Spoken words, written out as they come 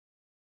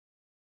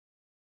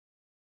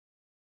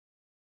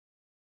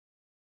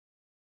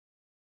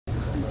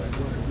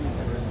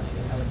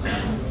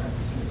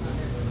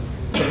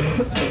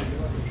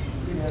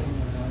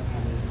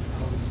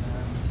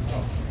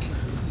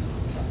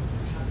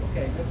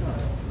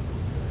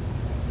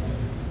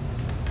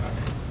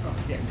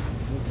have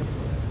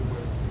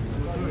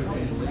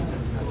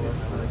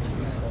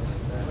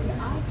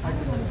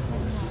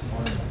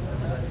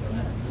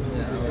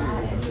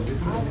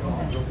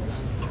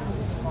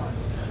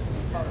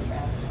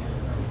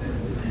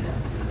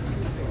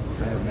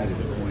made it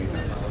a point.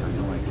 I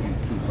know I can't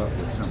keep up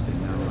with something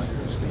now like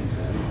this thing.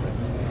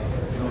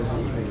 Those who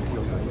were being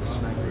killed by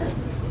snipers,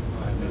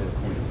 I made it a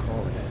point of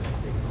calling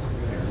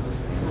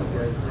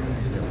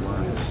their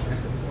wives.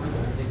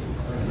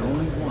 And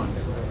only one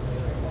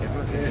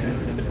ever had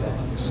anything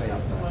to say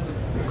about it.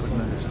 They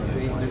couldn't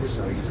understand why his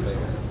son was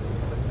there.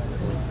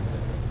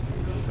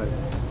 But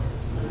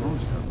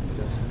most of them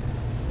just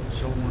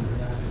so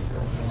wonderful,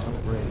 so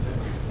brave,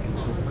 and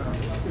so proud.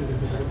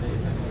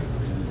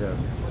 And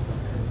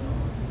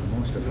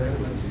most affected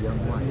was a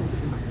young wife.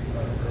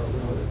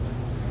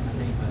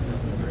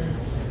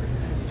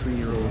 A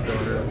 3-year-old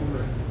daughter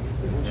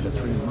and a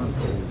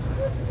 3-month-old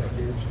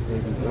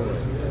baby boy.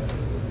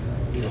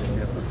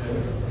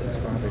 His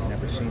father had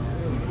never seen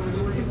him.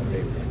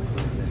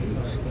 He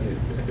was a kid.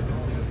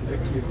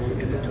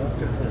 And to talk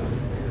to her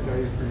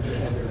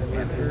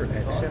and her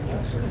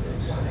acceptance of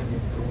this,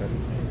 but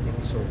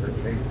also her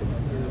faith in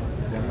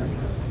God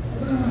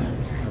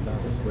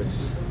about it was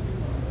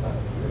a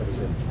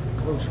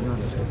close run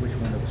as to which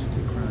one of us would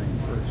be crying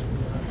first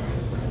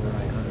before I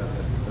hung up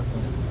the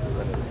phone.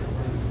 But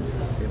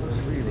it was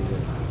really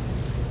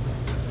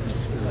an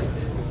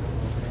experience.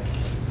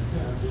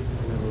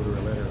 I wrote her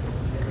a letter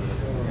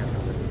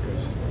afterward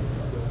because I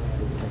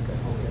didn't think I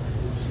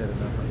said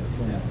enough on the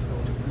phone to her.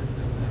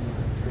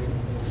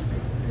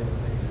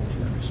 She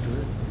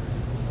understood.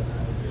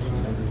 She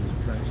knew there was a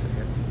price that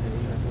had to be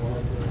paid.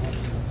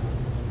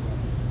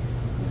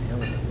 And the hell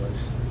of it was,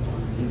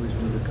 he was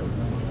due to come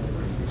home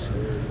in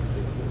December.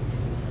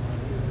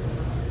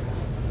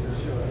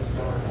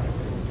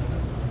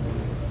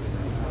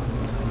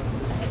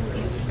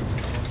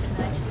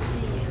 Nice to see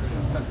you.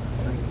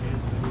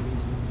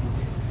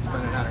 It's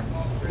been an honor,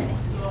 Mrs. Reagan.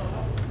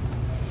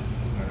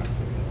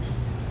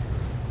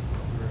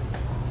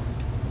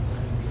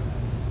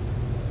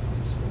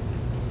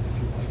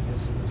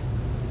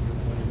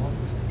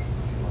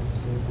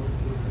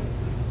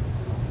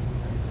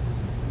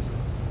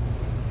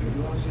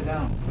 You want to sit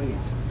down, please?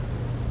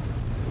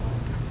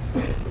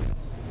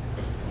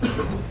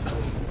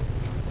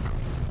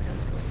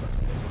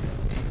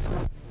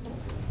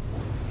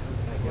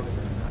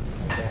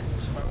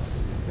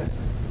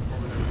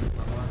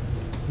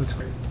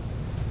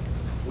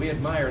 We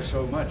admire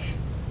so much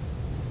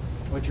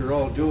what you're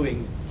all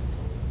doing,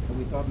 and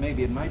we thought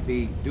maybe it might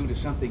be due to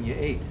something you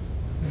ate.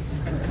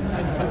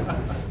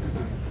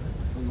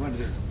 We wanted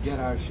to get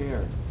our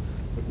share.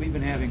 But we've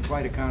been having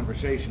quite a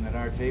conversation at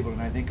our table,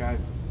 and I think I've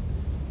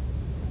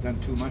done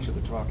too much of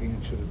the talking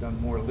and should have done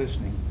more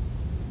listening.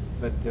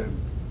 But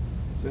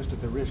just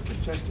at the risk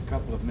of just a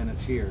couple of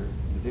minutes here,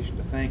 in addition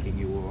to thanking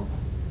you all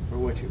for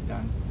what you've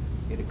done,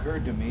 it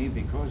occurred to me,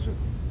 because of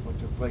what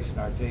took place at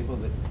our table,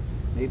 that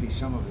maybe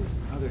some of the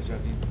others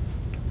of you,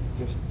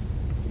 just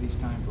at least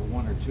time for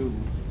one or two,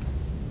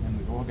 and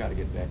we've all got to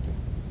get back to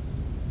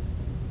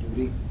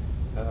duty.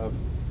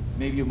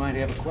 Maybe you might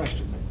have a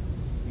question that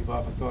you've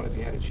often thought if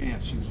you had a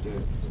chance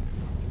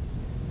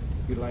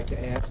you'd like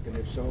to ask, and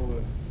if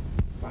so,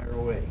 fire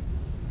away.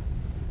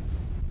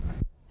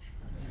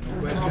 No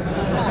questions?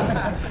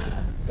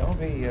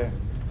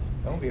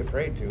 Don't be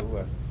afraid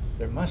to.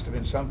 There must have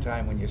been some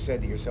time when you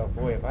said to yourself,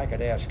 boy, if I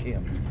could ask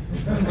him.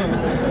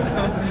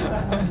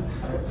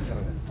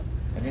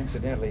 And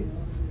incidentally,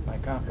 my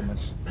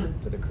compliments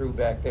to the crew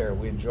back there.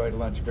 We enjoyed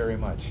lunch very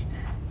much.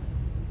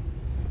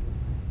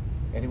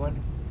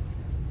 Anyone?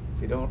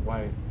 If you don't,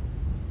 why,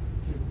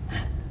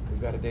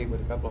 we've got a date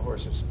with a couple of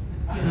horses.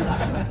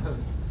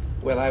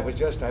 Well, I will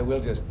just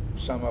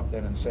sum up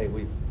then and say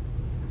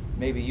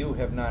maybe you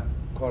have not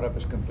caught up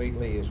as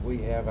completely as we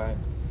have. I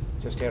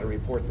just had a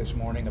report this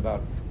morning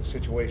about the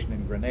situation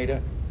in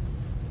Grenada.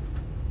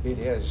 It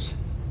has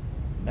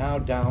now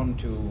down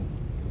to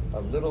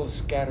a little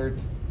scattered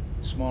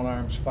small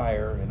arms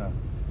fire in a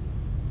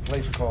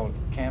place called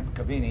Camp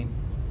Cavini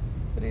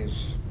that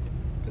is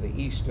to the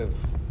east of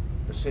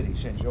the city,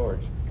 St.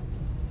 George.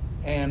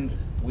 And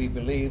we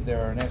believe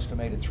there are an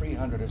estimated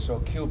 300 or so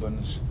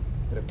Cubans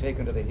that have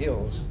taken to the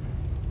hills,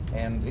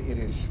 and it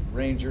is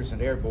Rangers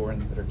and airborne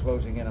that are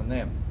closing in on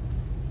them.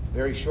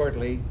 Very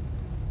shortly,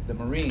 the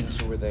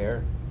Marines who were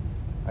there,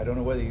 I don't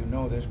know whether you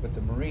know this, but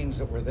the Marines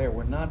that were there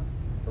were not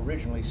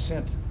originally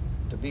sent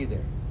to be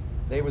there.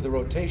 They were the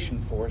rotation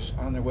force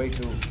on their way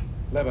to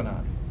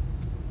Lebanon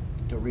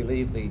to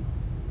relieve the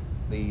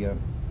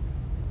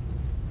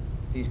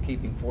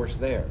peacekeeping force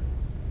there.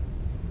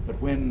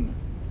 But when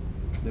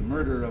the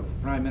murder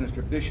of Prime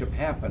Minister Bishop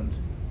happened,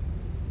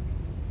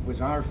 it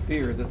was our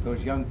fear that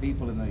those young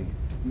people in the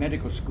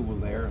medical school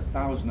there,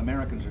 1,000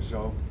 Americans or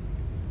so,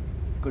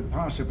 could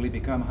possibly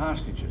become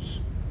hostages.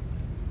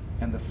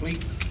 And the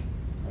fleet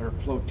or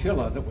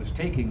flotilla that was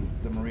taking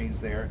the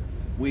Marines there,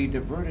 we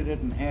diverted it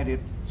and had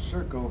it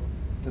circle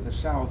to the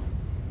south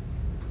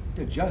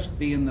to just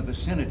be in the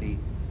vicinity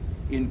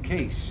in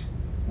case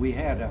we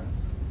had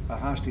a a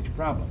hostage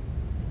problem.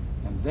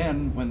 And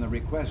then when the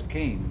request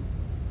came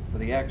for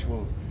the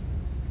actual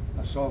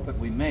assault that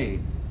we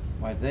made,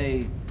 why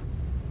they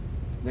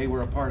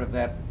were a part of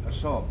that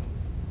assault.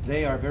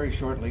 They are very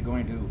shortly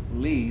going to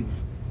leave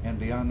and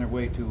be on their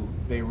way to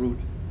Beirut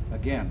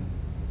again.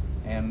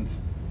 And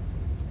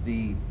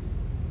the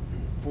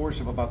force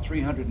of about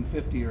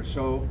 350 or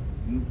so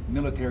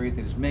military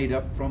that is made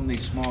up from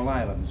these small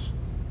islands,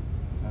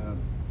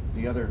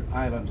 the other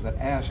islands that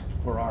asked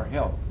for our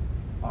help,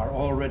 are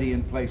already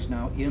in place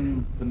now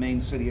in the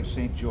main city of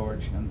St.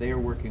 George, and they are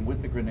working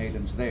with the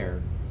Grenadans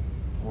there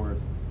for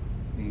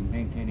the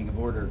maintaining of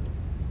order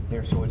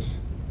there. So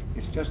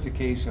it's just a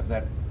case of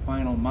that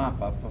final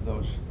mop-up of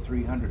those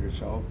 300 or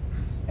so.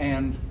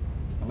 And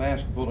the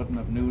last bulletin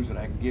of news that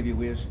I can give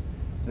you is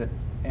that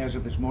as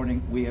of this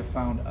morning, we have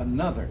found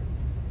another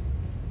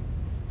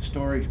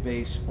storage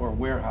base or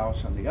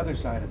warehouse on the other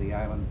side of the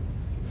island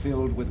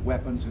filled with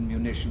weapons and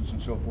munitions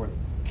and so forth,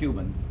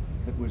 Cuban,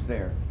 that was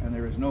there. And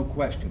there is no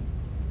question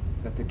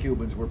that the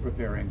Cubans were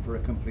preparing for a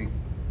complete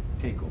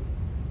takeover.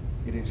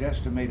 It is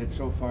estimated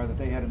so far that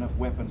they had enough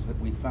weapons that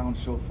we found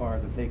so far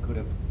that they could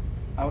have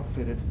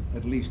outfitted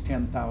at least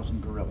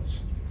 10,000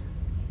 guerrillas.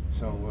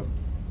 So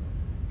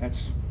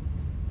that's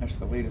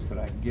the latest that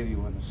I can give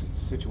you on the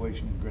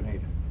situation in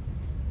Grenada.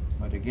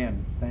 But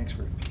again, thanks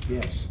for,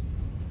 yes.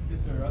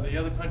 Yes, sir. Are the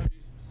other countries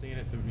seeing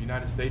it the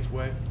United States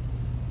way?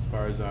 As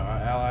far as our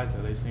allies,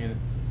 are they seeing it?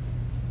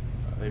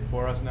 Are they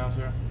for us now,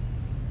 sir?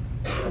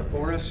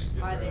 For us?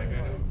 Yes, Are sir. they Like I for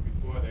know us?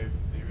 before, they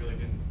really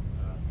didn't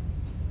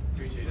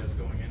appreciate us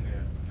going in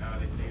there. Now are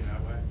they seeing it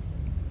our way?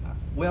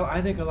 Well,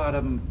 I think a lot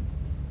of them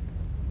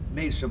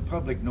made some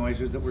public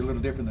noises that were a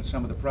little different than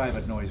some of the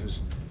private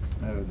noises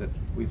that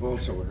we've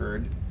also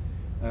heard.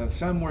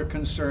 Some were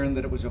concerned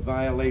that it was a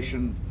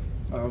violation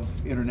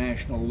of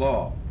international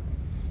law.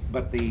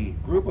 But the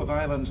group of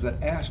islands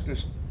that asked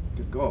us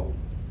to go,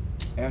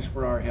 asked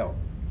for our help,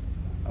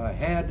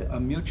 had a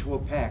mutual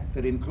pact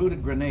that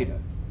included Grenada,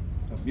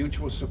 of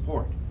mutual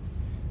support.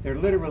 There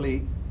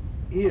literally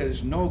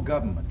is no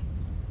government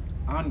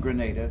on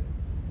Grenada.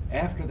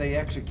 After they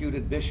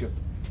executed Bishop,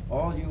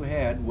 all you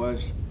had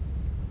was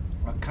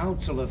a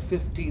council of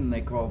 15,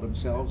 they called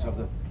themselves, of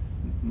the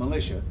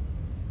militia,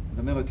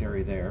 the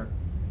military there.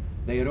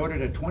 They had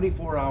ordered a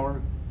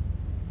 24-hour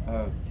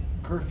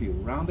curfew,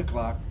 round the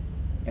clock,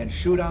 and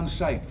shoot on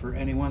sight for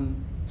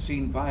anyone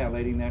seen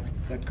violating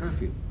that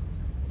curfew.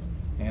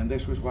 And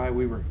this was why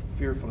we were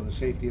fearful of the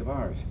safety of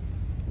ours.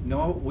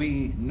 No,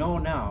 we know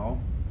now,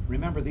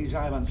 remember these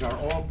islands are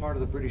all part of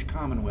the British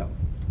Commonwealth.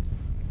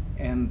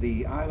 And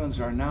the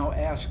islands are now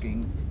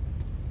asking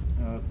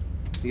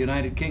the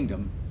United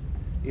Kingdom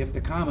if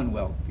the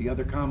Commonwealth, the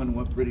other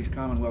Commonwealth, British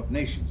Commonwealth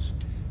nations,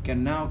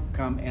 can now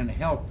come and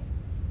help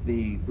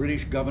the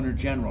British Governor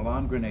General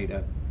on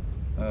Grenada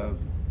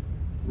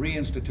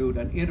reinstitute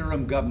an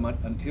interim government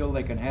until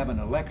they can have an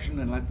election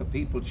and let the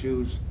people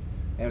choose,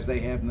 as they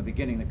had in the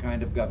beginning, the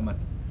kind of government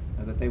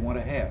that they want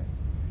to have.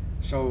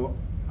 So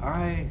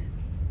I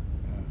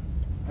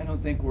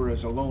don't think we're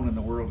as alone in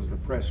the world as the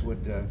press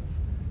would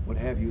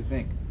have you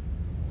think.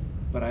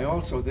 But I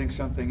also think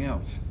something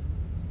else.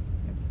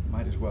 I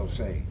might as well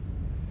say.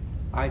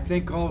 I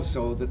think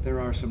also that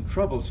there are some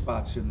trouble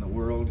spots in the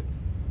world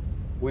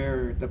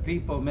where the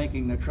people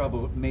making the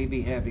trouble may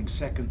be having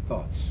second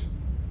thoughts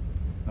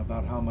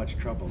about how much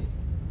trouble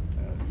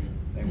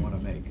they want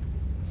to make.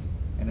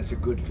 And it's a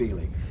good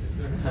feeling.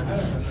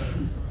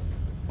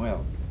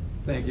 Well,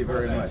 thank you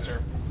very much.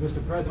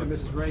 Mr. President,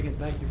 Mrs. Reagan,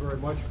 thank you very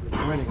much for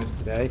joining us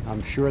today.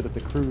 I'm sure that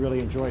the crew really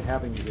enjoyed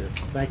having you here.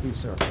 Thank you,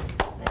 sir.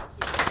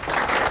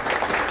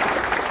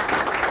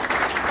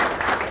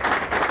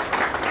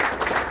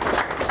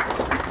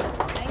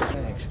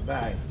 Thanks.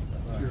 Bye.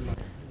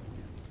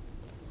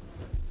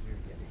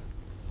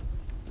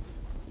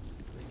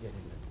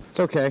 It's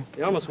okay.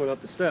 He almost went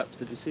up the steps.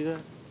 Did you see that?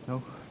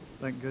 No,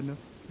 thank goodness.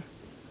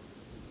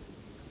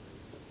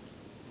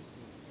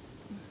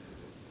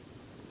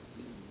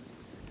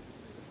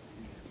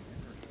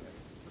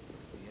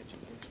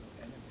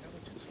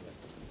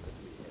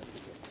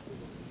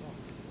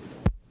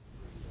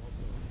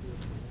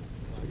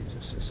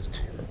 Jesus, this is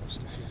terrible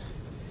stuff.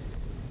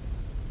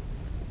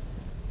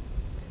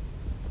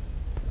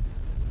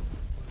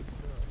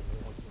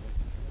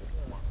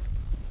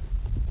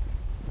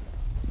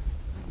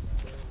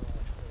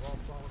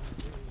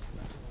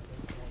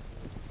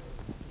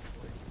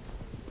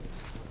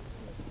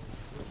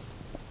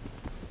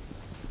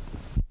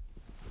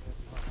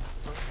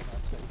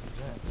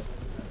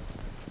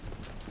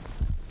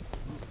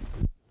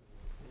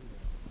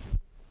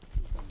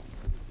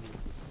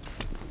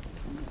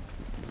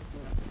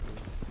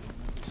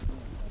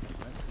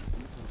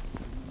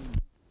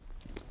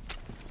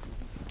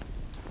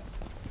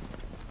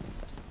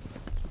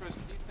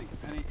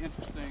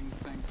 Interesting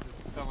things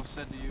that the fellow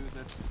said to you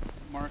that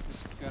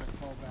Marcus got a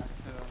call back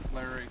to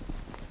Larry,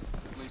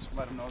 at least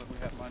let him know that we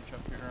had lunch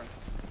up here.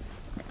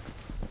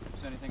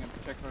 Is there anything in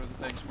particular that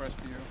they expressed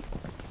to you?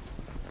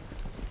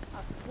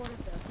 How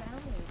supportive their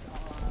families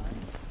are.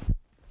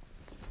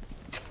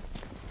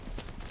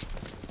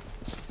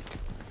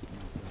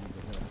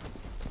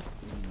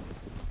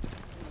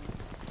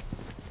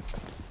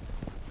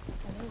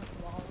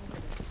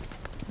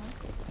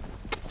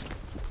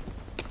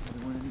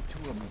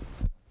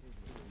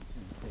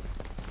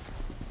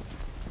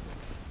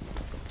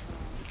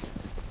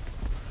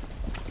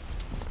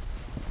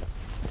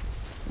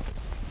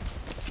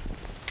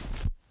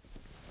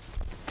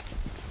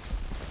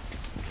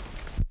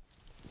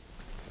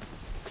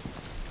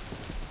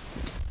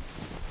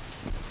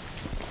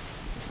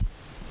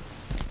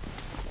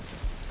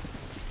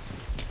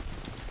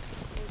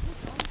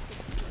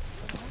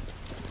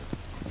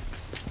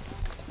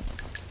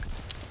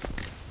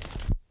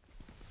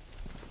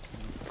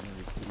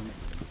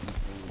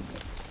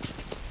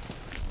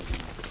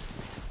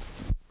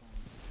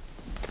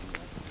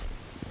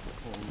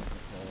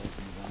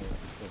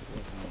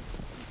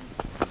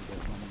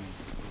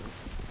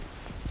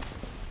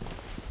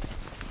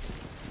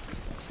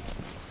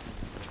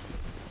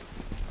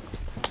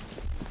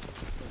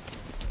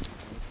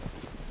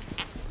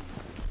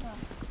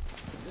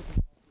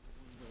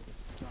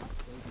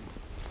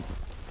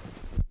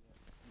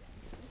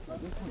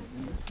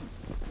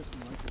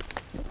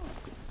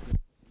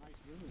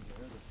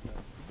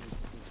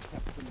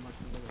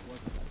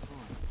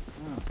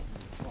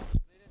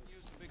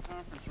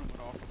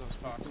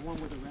 the one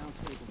with the round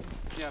table.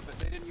 Yeah, but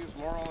they didn't use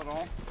Laurel at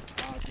all?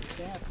 The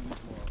staff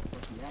used Laurel,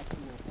 but the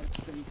actual head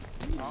state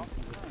meeting Oh.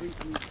 was 3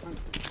 from each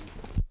country.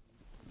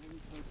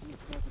 Many persons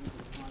present at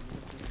the time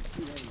were there in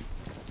 2 days,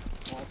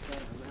 all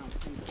sat at a round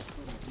table,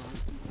 sort of 9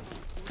 people.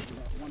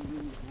 And that one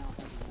room that now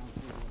has a round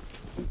table,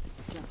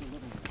 50% the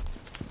living room.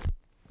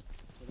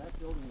 So that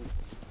building was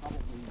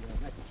probably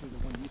next to the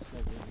one you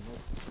said was the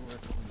most historic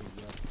on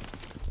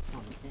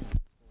the camp.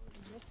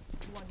 This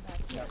one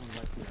back here. That one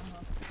right there.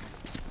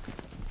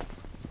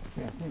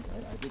 Yeah, I think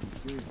I didn't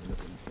seriously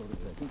look and showed it,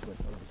 but I think what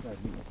beside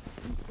me,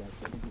 these guys,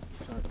 I think it's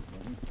the sergeant,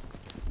 wasn't it?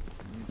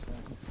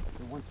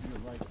 The one to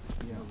your right,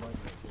 yeah, right.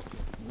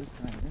 It was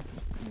kind of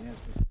interesting. He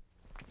asked us,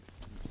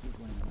 he still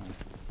going on a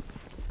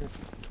trip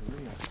to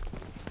Korea,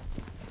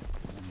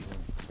 and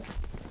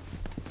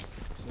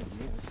said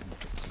yes, and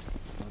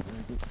a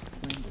very good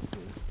friend of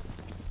his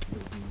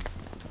will be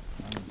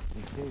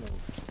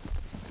detailed,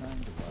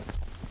 assigned to us,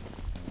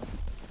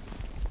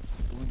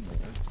 going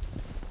there,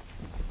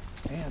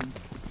 and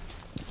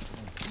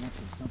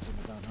mentioned something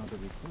about how the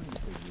recruiting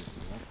figures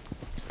were up.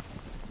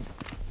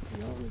 He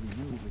already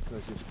knew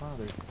because his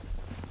father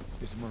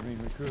is a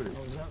Marine recruiter.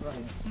 Oh, is that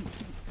right?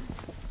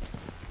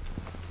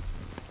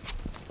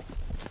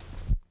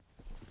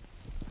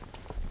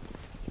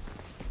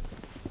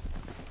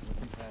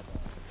 We've had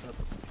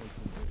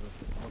representation there of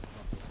the North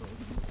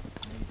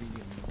Navy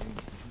and Marine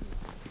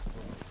recruiters as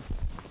well.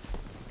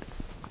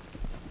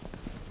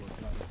 So it's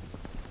got a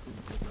pretty good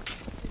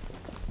representation.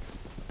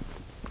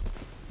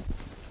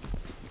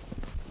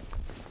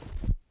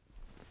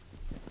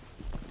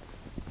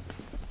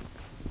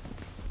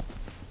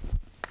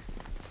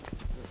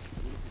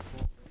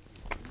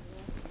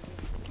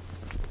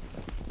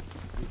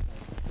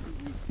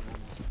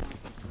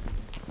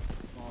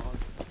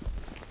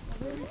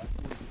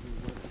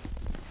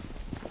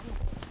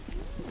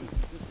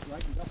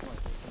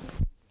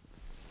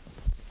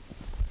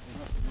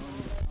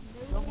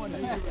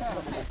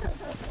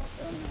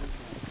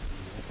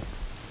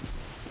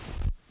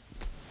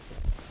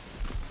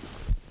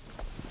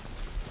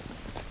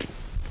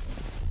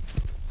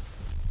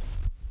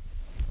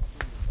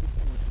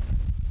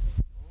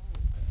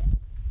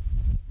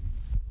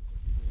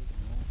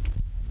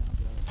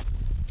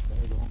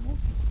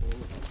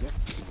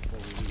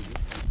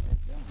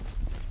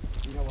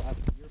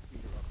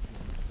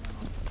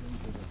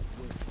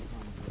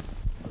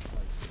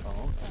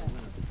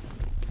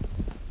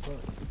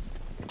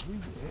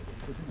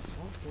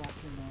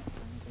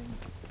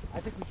 I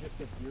think we just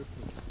get beer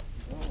food.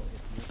 Oh,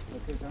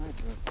 because they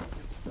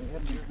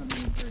haven't been coming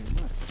in very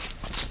much.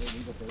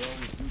 But they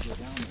always do go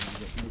down there and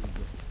just maybe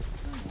get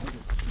I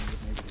just assume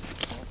that maybe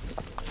there's coffee.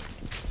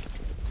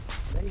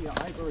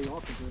 I very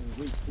often during the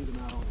week see them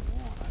out on the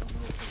lawn. I don't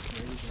know if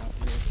there's graves out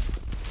there,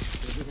 but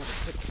they do have a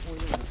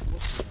 6-pointer and a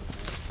smoke out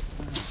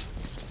there.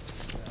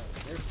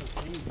 They're so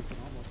clean you can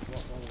almost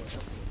walk all the way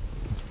up to it.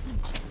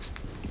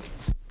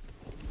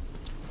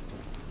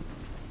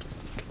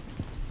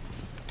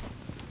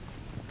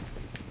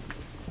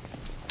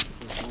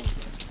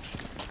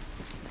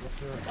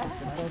 Sir, I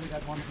only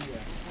got one here.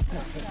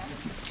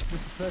 Mr.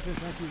 President,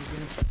 thank you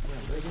again.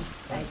 Reagan,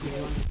 thank you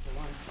for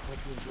lunch. Hope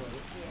you enjoyed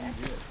it.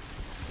 Yes. You did.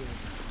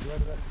 Enjoy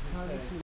the rest of your day.